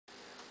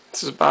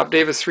This is Bob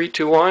Davis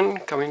 321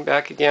 coming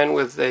back again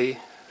with a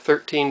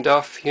 13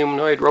 DOF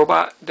Humanoid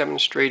Robot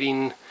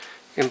demonstrating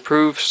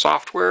improved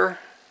software.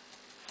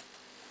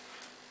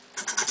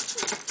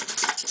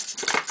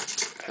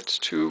 That's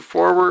 2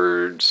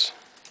 forwards,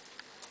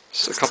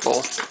 just a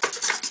couple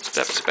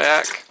steps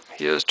back.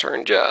 He is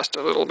turned just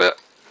a little bit.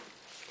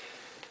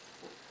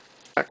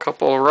 A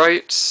couple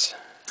rights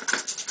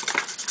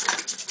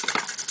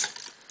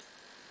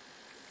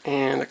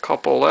and a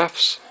couple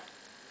lefts.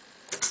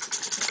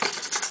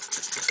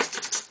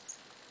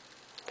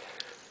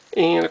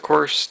 And of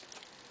course,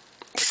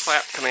 the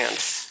clap command.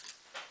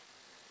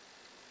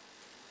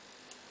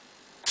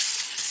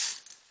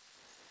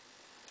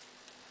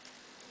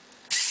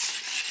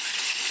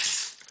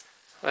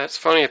 That's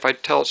funny, if I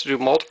tell it to do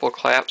multiple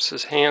claps,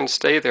 his hands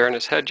stay there and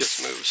his head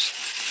just moves.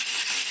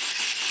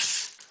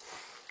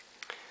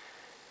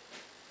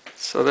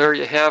 So there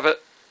you have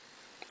it.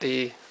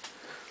 The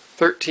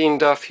 13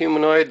 DOF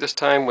Humanoid, this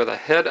time with a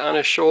head on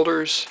his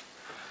shoulders.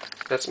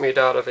 That's made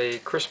out of a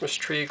Christmas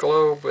tree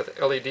globe with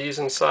LEDs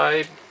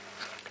inside.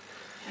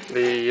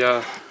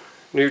 The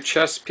new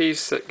chest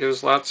piece that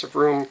gives lots of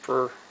room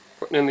for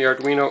putting in the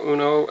Arduino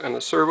Uno and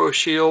the servo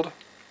shield.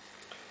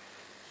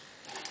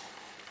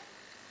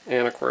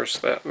 And of course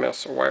that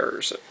mess of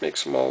wires that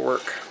makes them all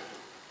work.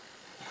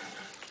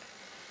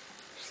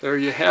 So there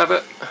you have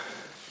it.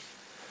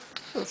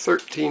 The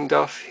 13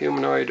 DOF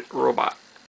Humanoid Robot.